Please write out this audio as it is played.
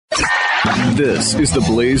This is the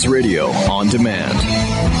Blaze Radio on demand.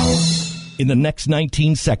 In the next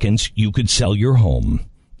 19 seconds, you could sell your home.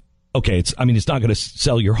 Okay, it's not going to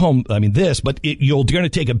sell your home, but you're going to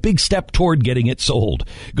take a big step toward getting it sold.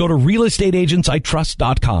 Go to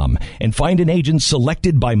realestateagentsitrust.com and find an agent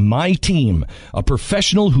selected by my team, a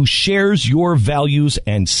professional who shares your values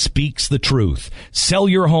and speaks the truth. Sell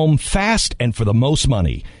your home fast and for the most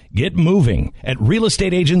money. Get moving at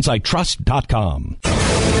realestateagentsitrust.com.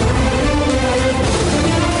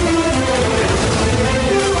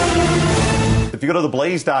 If you go to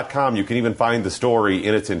theblaze.com, you can even find the story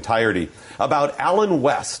in its entirety about Allen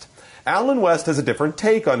West. Allen West has a different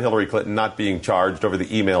take on Hillary Clinton not being charged over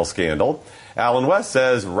the email scandal. Allen West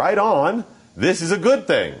says, right on, this is a good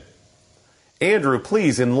thing. Andrew,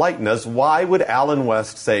 please enlighten us. Why would Allen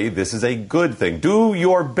West say this is a good thing? Do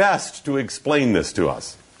your best to explain this to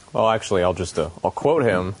us. Well, actually, I'll quote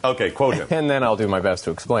him. Okay, quote him. And then I'll do my best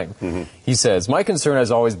to explain. He says, my concern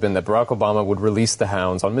has always been that Barack Obama would release the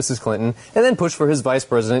hounds on Mrs. Clinton and then push for his vice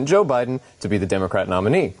president, Joe Biden, to be the Democrat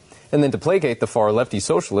nominee. And then to placate the far lefty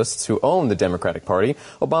socialists who own the Democratic Party,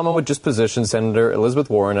 Obama would just position Senator Elizabeth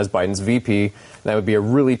Warren as Biden's VP. And that would be a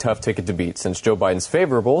really tough ticket to beat, since Joe Biden's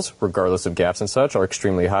favorables, regardless of gaps and such, are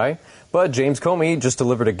extremely high. But James Comey just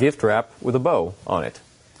delivered a gift wrap with a bow on it.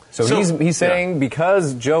 So he's saying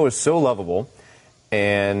because Joe is so lovable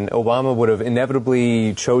and Obama would have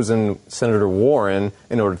inevitably chosen Senator Warren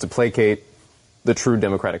in order to placate the true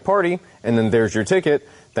Democratic Party, and then there's your ticket,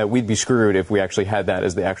 that we'd be screwed if we actually had that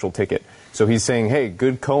as the actual ticket. So he's saying, hey,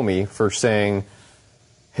 good Comey for saying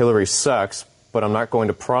Hillary sucks, but I'm not going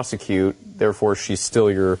to prosecute, therefore she's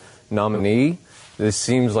still your nominee. This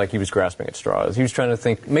seems like he was grasping at straws. He was trying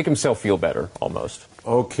to make himself feel better, almost.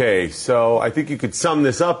 Okay, so I think you could sum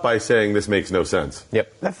this up by saying this makes no sense.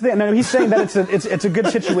 Yep. That's the thing. No, he's saying that it's a good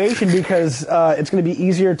situation because it's going to be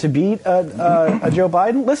easier to beat a Joe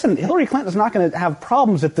Biden. Listen, Hillary Clinton's not going to have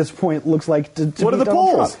problems at this point, looks like, to what beat are the Donald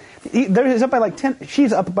polls? Trump. He's up by like 10.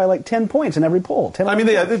 She's up by like 10 points in every poll.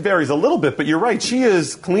 It varies a little bit, but you're right. She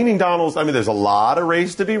is cleaning Donald's. There's a lot of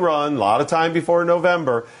race to be run, a lot of time before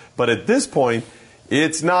November, but at this point,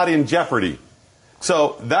 it's not in jeopardy.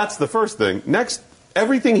 So that's the first thing. Next,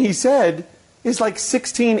 everything he said is like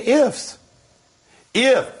 16 ifs.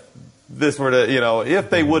 If this were to, if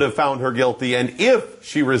they would have found her guilty, and if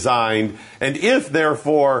she resigned, and if,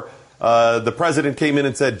 therefore, the president came in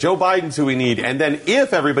and said, Joe Biden's who we need, and then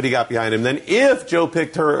if everybody got behind him, then if Joe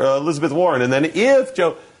picked her, Elizabeth Warren, and then if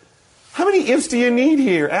Joe... How many ifs do you need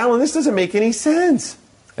here? Alan, this doesn't make any sense.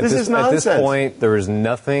 This is nonsense. At this point, there is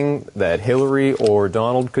nothing that Hillary or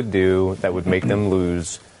Donald could do that would make them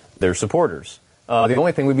lose their supporters. The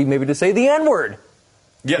only thing would be maybe to say the N-word.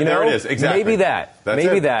 Yeah, there it is. Exactly. Maybe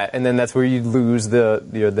that. And then that's where you lose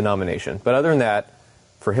the nomination. But other than that,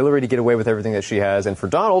 for Hillary to get away with everything that she has, and for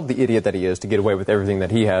Donald, the idiot that he is, to get away with everything that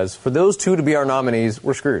he has, for those two to be our nominees,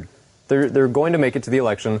 we're screwed. They're going to make it to the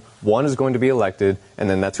election. One is going to be elected, and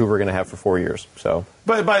then that's who we're going to have for 4 years. So,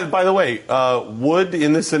 But by the way, would,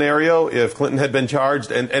 in this scenario, if Clinton had been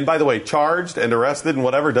charged, and by the way, charged and arrested and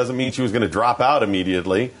whatever doesn't mean she was going to drop out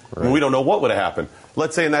immediately. Right. We don't know what would have happened.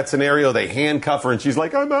 Let's say in that scenario they handcuff her and she's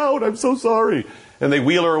like, I'm out, I'm so sorry. And they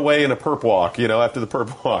wheel her away in a perp walk, after the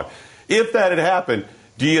perp walk. If that had happened,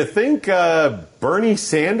 do you think Bernie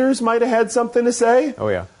Sanders might have had something to say? Oh,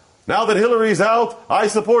 yeah. Now that Hillary's out, I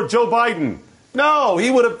support Joe Biden. No,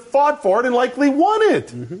 he would have fought for it and likely won it.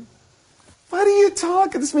 Mm-hmm. What are you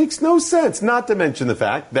talking? This makes no sense. Not to mention the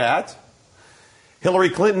fact that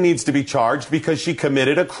Hillary Clinton needs to be charged because she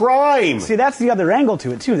committed a crime. See, that's the other angle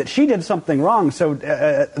to it, too, that she did something wrong. So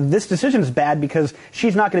this decision is bad because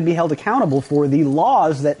she's not going to be held accountable for the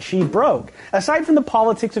laws that she broke. Aside from the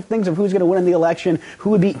politics of things of who's going to win in the election,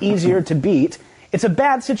 who would be easier to beat, it's a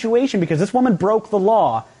bad situation because this woman broke the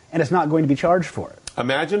law and is not going to be charged for it.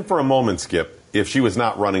 Imagine for a moment, Skip, if she was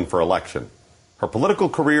not running for election. Her political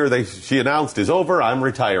career, she announced, is over. I'm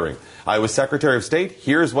retiring. I was Secretary of State.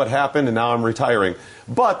 Here's what happened, and now I'm retiring.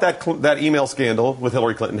 But that email scandal with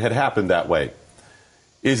Hillary Clinton had happened that way.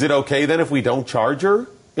 Is it okay, then, if we don't charge her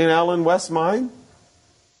in Allen West's mind?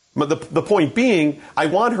 But the point being, I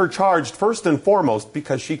want her charged first and foremost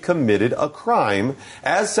because she committed a crime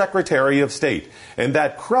as Secretary of State. And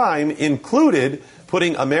that crime included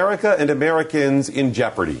putting America and Americans in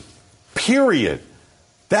jeopardy. Period.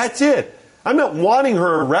 That's it. I'm not wanting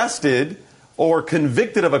her arrested or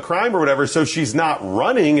convicted of a crime or whatever so she's not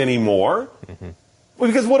running anymore. Mm-hmm. Well,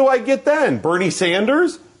 because what do I get then? Bernie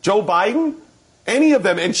Sanders? Joe Biden? Any of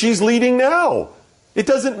them. And she's leading now. It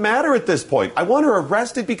doesn't matter at this point. I want her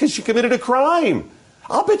arrested because she committed a crime.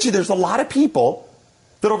 I'll bet you there's a lot of people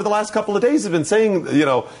that over the last couple of days have been saying,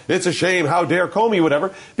 it's a shame, how dare Comey,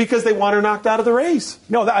 whatever, because they want her knocked out of the race.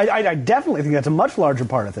 No, I definitely think that's a much larger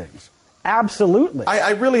part of things. Absolutely.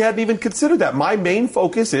 I really hadn't even considered that. My main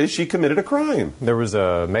focus is she committed a crime. There was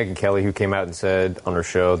Megyn Kelly who came out and said on her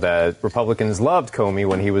show that Republicans loved Comey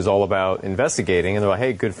when he was all about investigating, and they're like,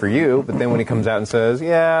 hey, good for you. But then when he comes out and says,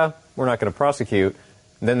 yeah, we're not going to prosecute,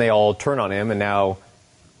 then they all turn on him, and now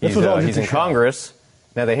he's in Congress.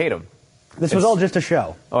 Now they hate him. This was all just a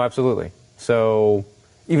show. Oh, absolutely. So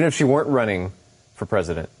even if she weren't running for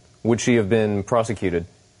president, would she have been prosecuted?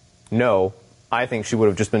 No. I think she would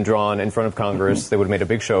have just been drawn in front of Congress. They would have made a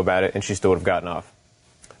big show about it, and she still would have gotten off.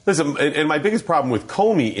 Listen, and my biggest problem with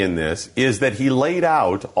Comey in this is that he laid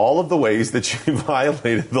out all of the ways that she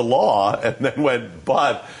violated the law and then went,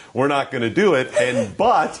 but we're not going to do it,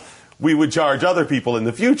 but we would charge other people in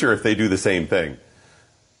the future if they do the same thing.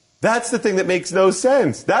 That's the thing that makes no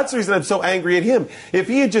sense. That's the reason I'm so angry at him. If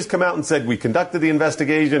he had just come out and said, we conducted the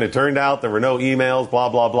investigation, it turned out there were no emails, blah,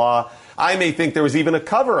 blah, blah, I may think there was even a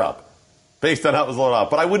cover-up based on how it was loaded out.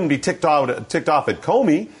 But I wouldn't be ticked off at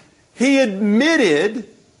Comey. He admitted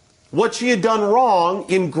what she had done wrong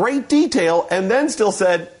in great detail and then still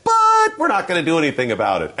said, but we're not going to do anything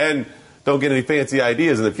about it. And don't get any fancy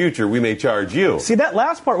ideas in the future, we may charge you. See, that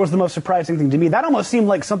last part was the most surprising thing to me. That almost seemed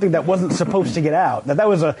like something that wasn't supposed to get out. That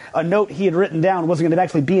was a note he had written down, wasn't going to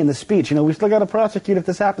actually be in the speech. We still got to prosecute if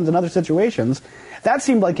this happens in other situations. That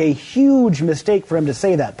seemed like a huge mistake for him to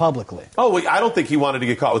say that publicly. Oh, I don't think he wanted to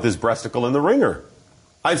get caught with his breasticle in the ringer.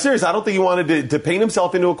 I'm serious. I don't think he wanted to paint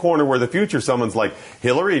himself into a corner where the future someone's like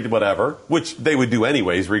Hillary, whatever, which they would do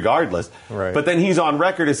anyways, regardless. Right. But then he's on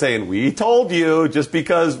record as saying, we told you just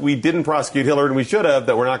because we didn't prosecute Hillary and we should have,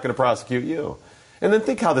 that we're not going to prosecute you. And then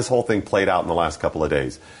think how this whole thing played out in the last couple of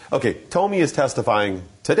days. Okay, Comey is testifying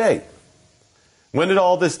today. When did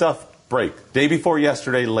all this stuff break? Day before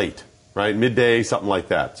yesterday, late, right? Midday, something like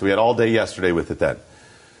that. So we had all day yesterday with it then.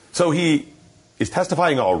 So he is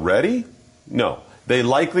testifying already? No. They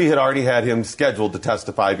likely had already had him scheduled to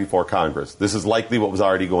testify before Congress. This is likely what was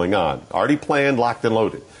already going on. Already planned, locked, and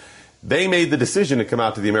loaded. They made the decision to come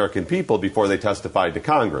out to the American people before they testified to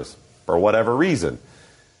Congress, for whatever reason.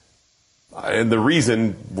 And the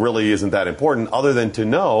reason really isn't that important, other than to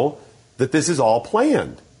know that this is all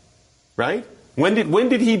planned, right? When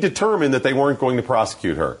did he determine that they weren't going to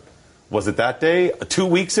prosecute her? Was it that day? 2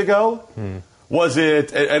 weeks ago? Was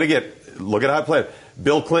it, and again, look at how it played.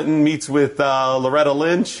 Bill Clinton meets with Loretta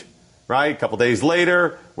Lynch, right? A couple days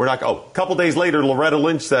later, Loretta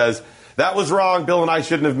Lynch says, that was wrong. Bill and I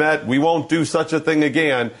shouldn't have met. We won't do such a thing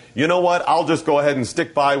again. You know what? I'll just go ahead and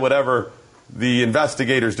stick by whatever the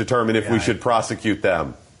investigators determine if we should prosecute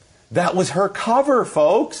them. That was her cover,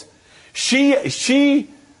 folks. She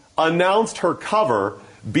announced her cover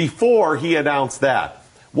before he announced that.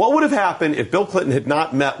 What would have happened if Bill Clinton had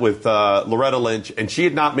not met with Loretta Lynch and she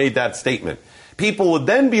had not made that statement? People would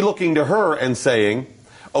then be looking to her and saying,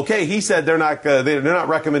 okay, he said they're not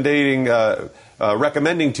recommending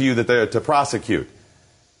to you that they're to prosecute.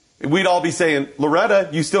 We'd all be saying, Loretta,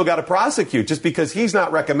 you still got to prosecute. Just because he's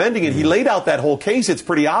not recommending it, he laid out that whole case, it's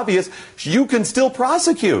pretty obvious. You can still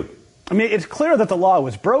prosecute. I mean, it's clear that the law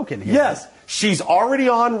was broken here. Yes. She's already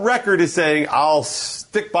on record as saying, I'll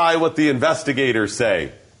stick by what the investigators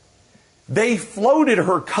say. They floated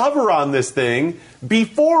her cover on this thing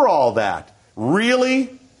before all that.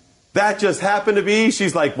 Really? That just happened to be?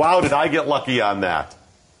 She's like, wow, did I get lucky on that?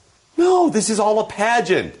 No, this is all a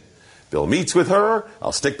pageant. Bill meets with her.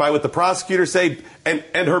 I'll stick by what the prosecutors say. And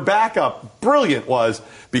her backup, brilliant, was,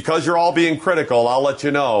 because you're all being critical, I'll let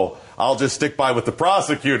you know. I'll just stick by what the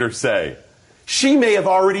prosecutors say. She may have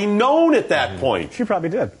already known at that point. She probably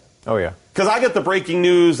did. Oh, yeah. Because I got the breaking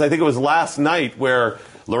news, I think it was last night, where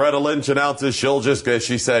Loretta Lynch announces she'll just, as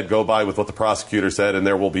she said, go by with what the prosecutor said, and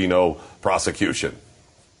there will be no prosecution.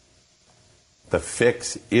 The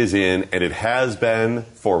fix is in, and it has been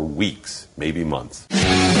for weeks, maybe months.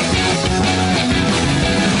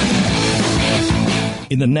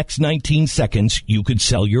 In the next 19 seconds, you could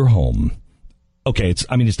sell your home. Okay, it's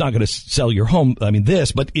not going to sell your home,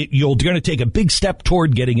 but you're going to take a big step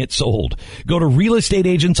toward getting it sold. Go to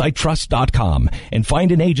realestateagentsitrust.com and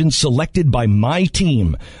find an agent selected by my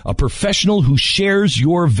team, a professional who shares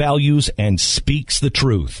your values and speaks the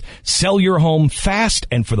truth. Sell your home fast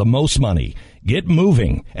and for the most money. Get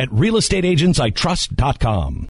moving at realestateagentsitrust.com.